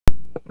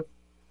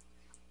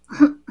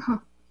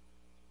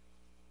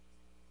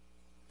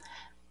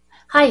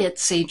Hi,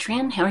 it's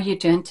Adrienne. How are you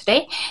doing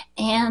today?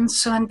 And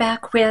so I'm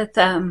back with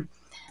a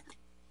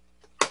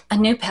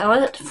new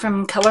palette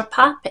from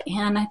Colourpop,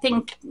 and I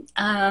think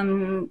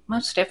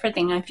most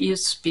everything I've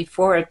used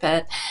before,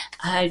 but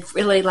I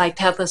really liked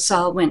how this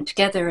all went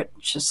together. It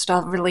just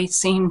all really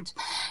seemed,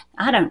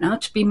 I don't know,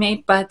 to be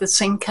made by the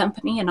same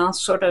company and all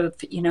sort of,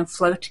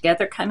 flow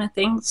together kind of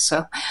things.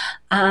 So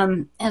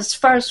as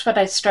far as what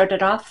I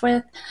started off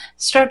with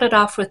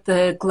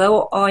the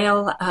Glow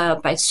Oil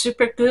by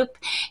Supergoop.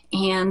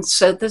 And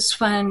so this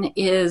one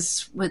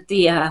is with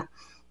the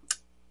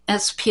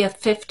SPF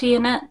 50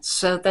 in it,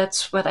 so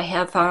that's what I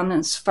have on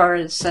as far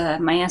as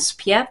my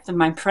SPF and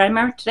my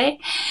primer today.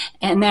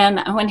 And then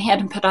I went ahead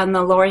and put on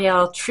the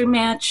L'Oreal True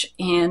Match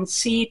in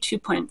C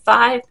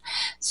 2.5,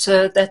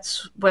 so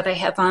that's what I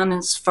have on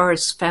as far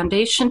as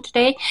foundation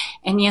today.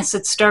 And yes,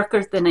 it's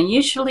darker than I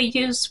usually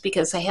use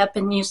because I have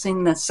been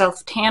using the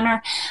Self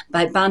Tanner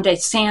by Bondi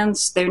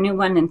Sands. Their new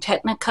one in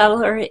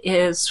Technicolor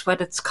is what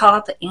it's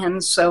called,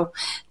 and so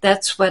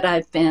that's what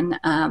I've been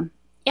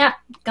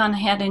gone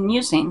ahead and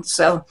using.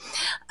 So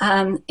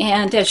and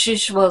as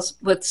usual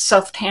with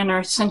Self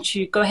Tanner, since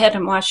you go ahead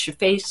and wash your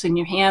face and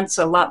your hands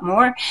a lot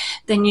more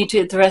than you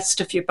do the rest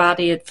of your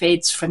body, it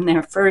fades from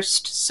there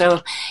first.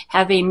 So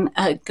having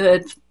a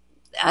good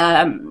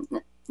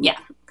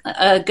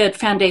a good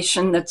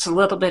foundation that's a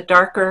little bit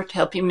darker to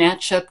help you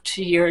match up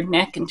to your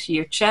neck and to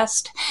your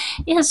chest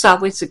is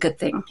always a good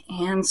thing.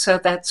 And so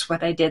that's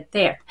what I did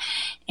there.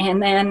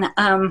 And then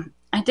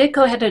I did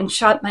go ahead and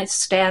shop my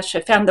stash.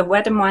 I found the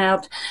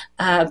WetnWild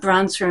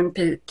bronzer and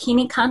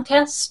bikini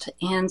contest,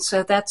 and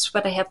so that's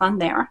what I have on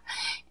there.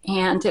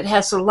 And it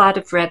has a lot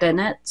of red in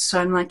it,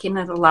 so I'm liking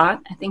it a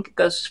lot. I think it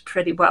goes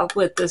pretty well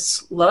with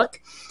this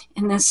look.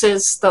 And this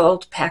is the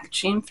old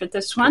packaging for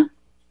this one.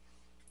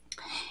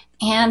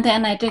 And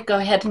then I did go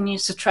ahead and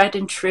use the tried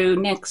and true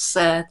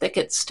NYX Thick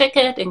It Stick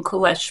It in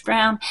Cool Ash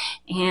Brown,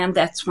 and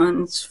that's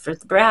one's for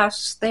the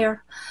brows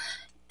there.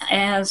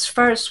 As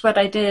far as what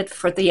I did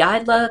for the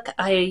eye look,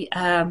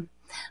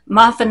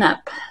 Mauvin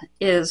Up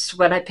is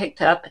what I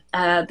picked up.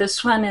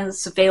 This one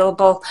is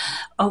available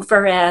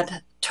over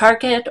at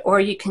Target,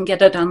 or you can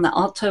get it on the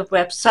Ulta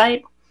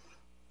website.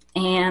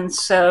 And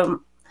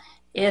so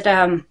it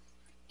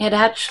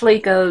actually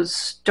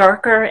goes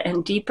darker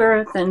and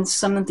deeper than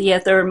some of the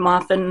other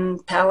Mauvin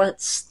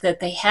palettes that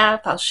they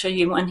have. I'll show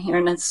you one here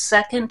in a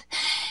second.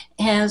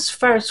 As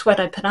far as what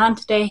I put on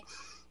today,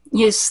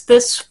 use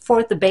this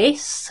for the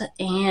base,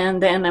 and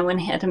then I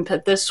went ahead and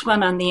put this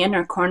one on the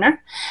inner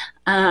corner.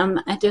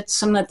 I did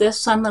some of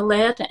this on the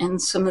lid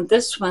and some of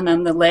this one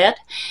on the lid,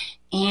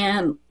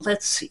 and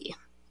let's see.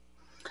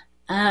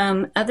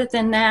 Other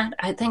than that,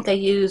 I think I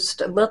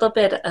used a little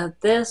bit of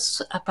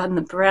this up on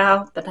the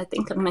brow, but I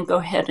think I'm going to go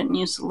ahead and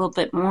use a little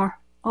bit more.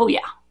 Oh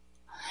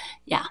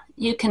yeah,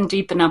 you can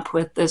deepen up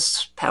with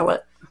this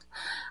palette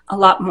a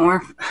lot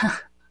more.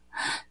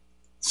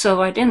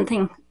 So I didn't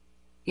think,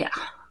 yeah,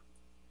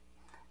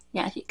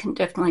 you can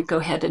definitely go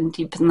ahead and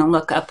deepen the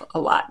look up a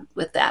lot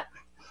with that.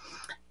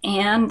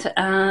 And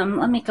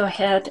let me go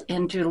ahead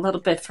and do a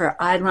little bit for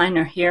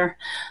eyeliner here.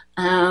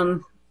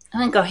 I'm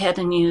going to go ahead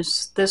and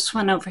use this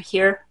one over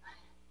here.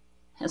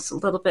 It has a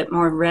little bit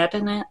more red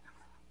in it.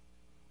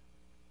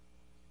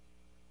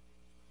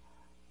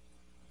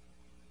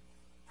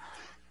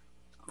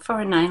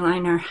 For an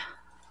eyeliner.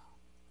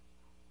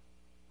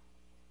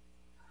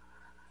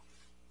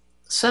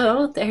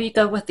 So there you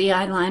go with the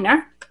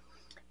eyeliner.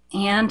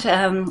 And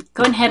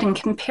going ahead and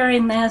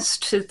comparing this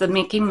to the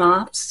Mickey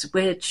Mauves,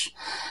 which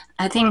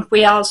I think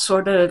we all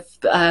sort of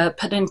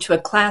put into a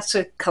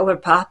classic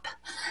Colourpop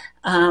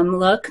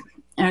look,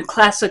 or a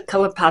classic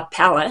Colourpop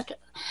palette,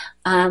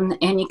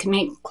 and you can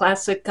make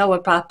classic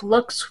Colourpop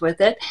looks with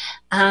it,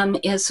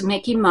 is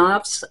Mickey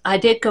Mauves. I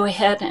did go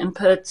ahead and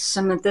put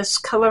some of this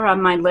color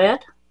on my lid.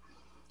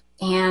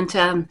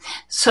 And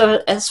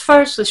so as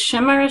far as the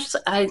shimmers,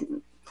 I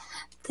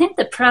think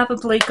that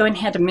probably going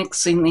ahead and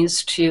mixing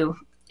these two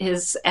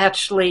is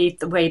actually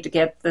the way to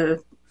get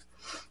the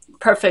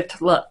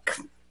perfect look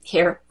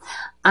here.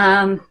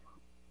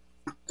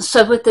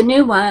 So with the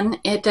new one,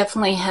 it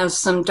definitely has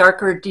some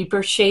darker,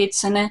 deeper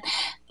shades in it,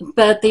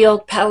 but the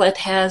old palette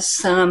has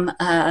some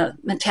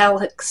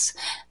metallics,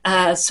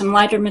 some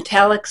lighter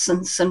metallics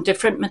and some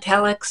different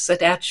metallics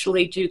that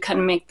actually do kind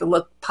of make the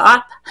look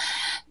pop.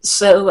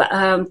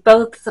 So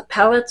both the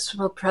palettes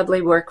will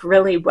probably work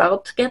really well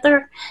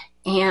together,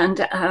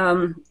 and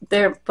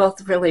they're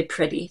both really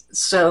pretty.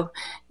 So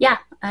yeah,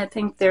 I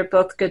think they're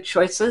both good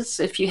choices.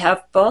 If you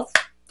have both,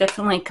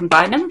 definitely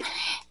combine them.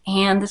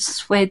 And this is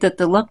the way that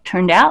the look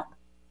turned out.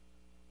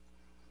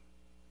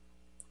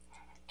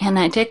 And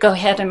I did go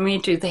ahead and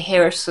redo the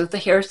hair, so the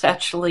hair is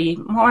actually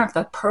more of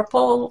a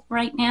purple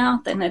right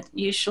now than it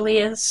usually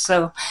is.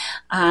 So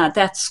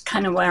that's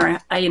kind of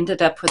where I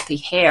ended up with the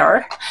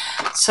hair.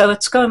 So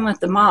it's going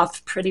with the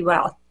mauve pretty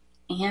well.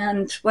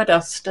 And what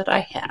else did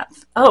I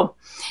have? Oh,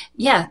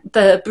 yeah,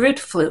 the Brut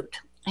Flut.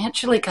 I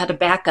actually got a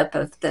backup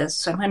of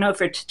this. I went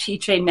over to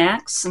TJ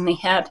Maxx and they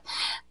had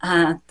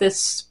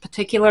this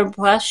particular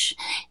blush,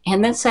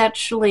 and this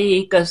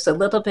actually goes a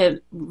little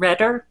bit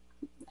redder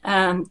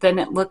than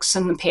it looks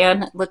in the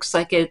pan. It looks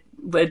like it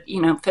would,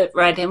 you know, fit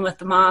right in with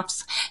the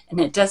Mauves, and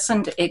it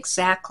doesn't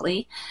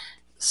exactly.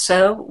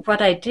 So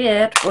what I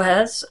did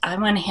was I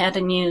went ahead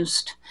and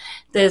used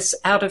this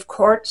out of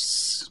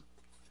Quartz,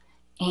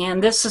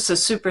 and this is a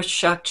Super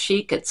Shock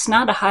Chic. It's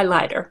not a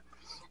highlighter,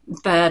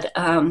 but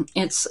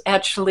it's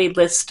actually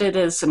listed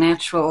as an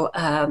actual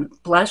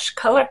blush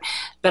color,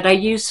 but I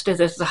used it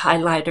as a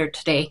highlighter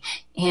today.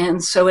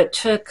 And so it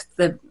took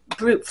the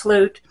Brut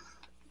Flut,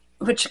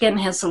 which again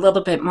has a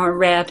little bit more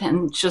red,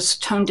 and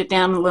just toned it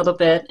down a little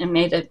bit and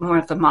made it more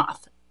of a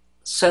mauve.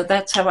 So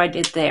that's how I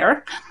did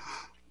there.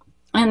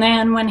 And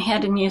then went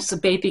ahead and used the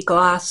baby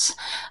gloss.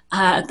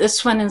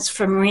 This one is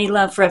from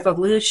Relove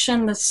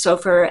Revolution. This is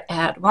over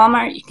at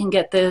Walmart. You can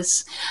get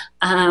this.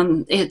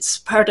 It's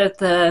part of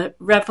the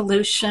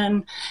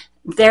Revolution,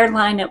 their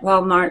line at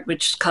Walmart,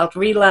 which is called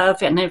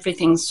Relove, and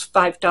everything's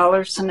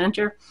 $5 and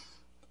under.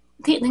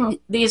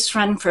 These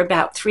run for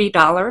about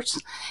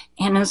 $3.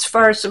 And as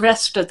far as the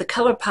rest of the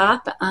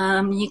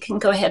Colourpop, you can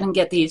go ahead and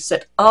get these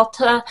at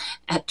Ulta,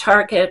 at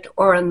Target,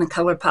 or on the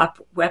Colourpop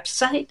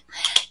website.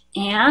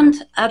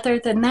 And other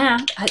than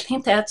that, I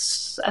think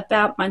that's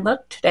about my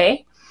look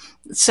today.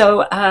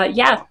 So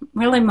yeah,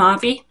 really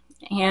mauve-y,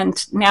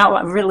 and now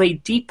a really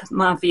deep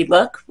mauve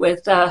look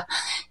with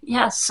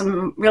yeah,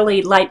 some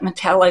really light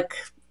metallic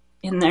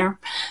in there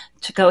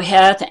to go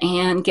ahead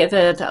and give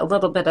it a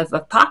little bit of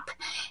a pop.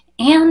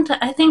 And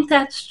I think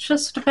that's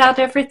just about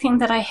everything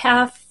that I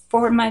have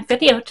for my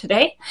video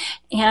today.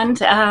 And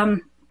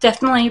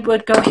definitely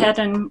would go ahead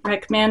and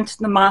recommend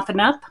the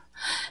Mauvin Up.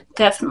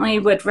 Definitely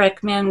would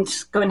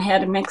recommend going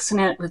ahead and mixing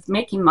it with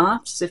Mickey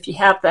Mauves if you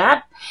have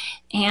that.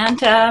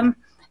 And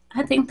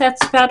I think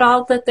that's about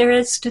all that there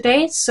is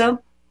today.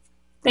 So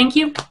thank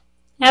you.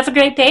 Have a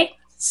great day.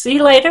 See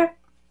you later.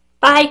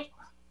 Bye.